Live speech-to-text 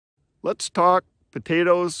Let's talk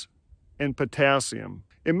potatoes and potassium.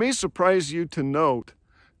 It may surprise you to note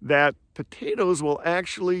that potatoes will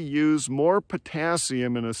actually use more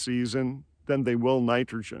potassium in a season than they will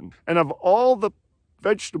nitrogen. And of all the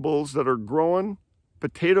vegetables that are growing,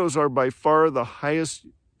 potatoes are by far the highest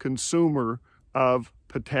consumer of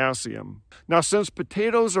potassium. Now, since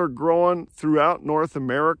potatoes are growing throughout North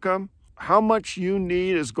America, how much you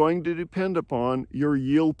need is going to depend upon your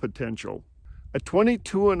yield potential. A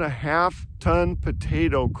 22.5 ton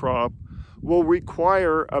potato crop will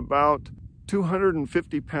require about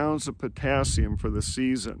 250 pounds of potassium for the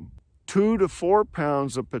season. 2 to 4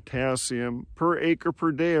 pounds of potassium per acre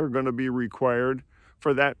per day are going to be required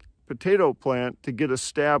for that potato plant to get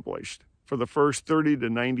established for the first 30 to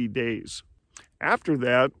 90 days. After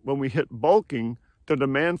that, when we hit bulking, the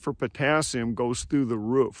demand for potassium goes through the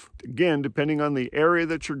roof. Again, depending on the area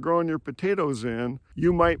that you're growing your potatoes in,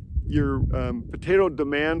 your potato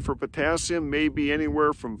demand for potassium may be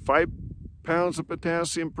anywhere from 5 pounds of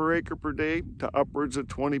potassium per acre per day to upwards of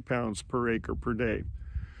 20 pounds per acre per day.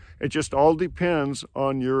 It just all depends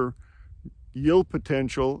on your yield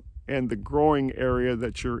potential and the growing area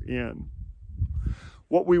that you're in.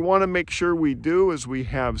 What we want to make sure we do is we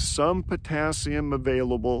have some potassium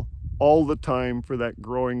available all the time for that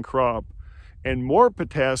growing crop, and more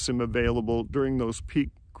potassium available during those peak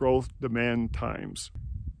growth demand times.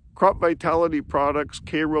 Crop Vitality products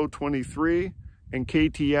K-Row 23 and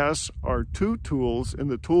KTS are two tools in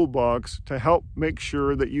the toolbox to help make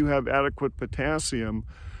sure that you have adequate potassium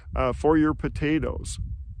for your potatoes.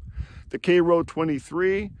 The K-Row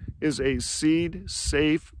 23 is a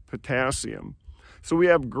seed-safe potassium. So we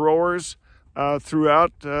have growers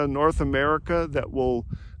throughout North America that will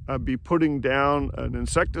be putting down an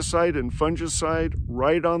insecticide and fungicide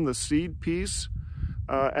right on the seed piece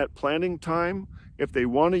at planting time. If they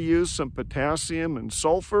want to use some potassium and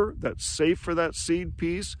sulfur that's safe for that seed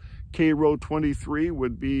piece, K-Row 23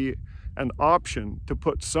 would be an option to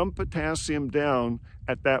put some potassium down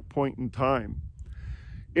at that point in time.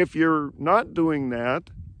 If you're not doing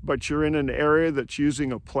that, but you're in an area that's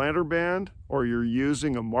using a planter band or you're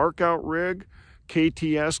using a markout rig,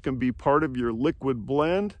 KTS can be part of your liquid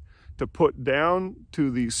blend to put down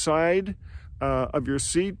to the side of your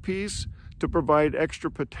seed piece to provide extra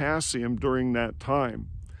potassium during that time.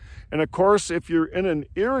 And of course, if you're in an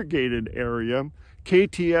irrigated area,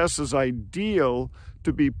 KTS is ideal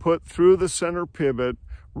to be put through the center pivot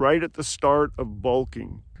right at the start of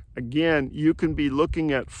bulking. Again, you can be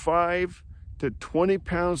looking at 5 to 20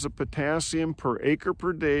 pounds of potassium per acre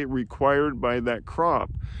per day required by that crop.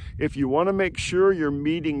 If you want to make sure you're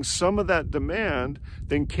meeting some of that demand,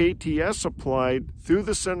 then KTS applied through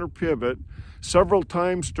the center pivot several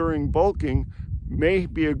times during bulking may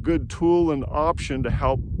be a good tool and option to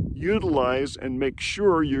help utilize and make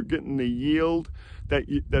sure you're getting the yield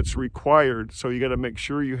that's required. So you got to make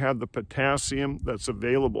sure you have the potassium that's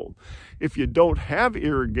available. If you don't have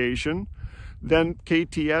irrigation, then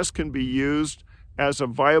KTS can be used as a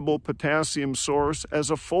viable potassium source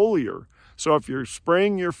as a foliar. So if you're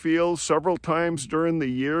spraying your field several times during the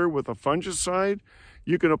year with a fungicide,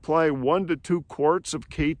 you can apply 1 to 2 quarts of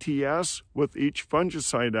KTS with each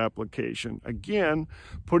fungicide application. Again,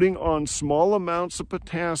 putting on small amounts of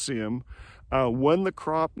potassium when the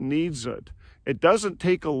crop needs it. It doesn't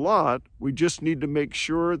take a lot, we just need to make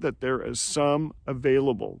sure that there is some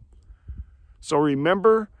available. So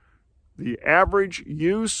remember, the average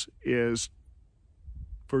use is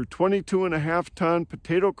for 22.5 ton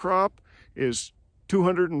potato crop is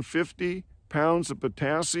 250 pounds of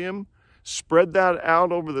potassium. Spread that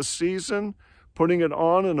out over the season, putting it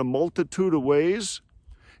on in a multitude of ways.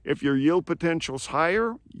 If your yield potential is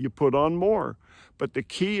higher, you put on more. But the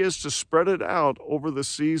key is to spread it out over the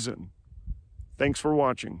season. Thanks for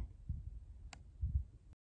watching.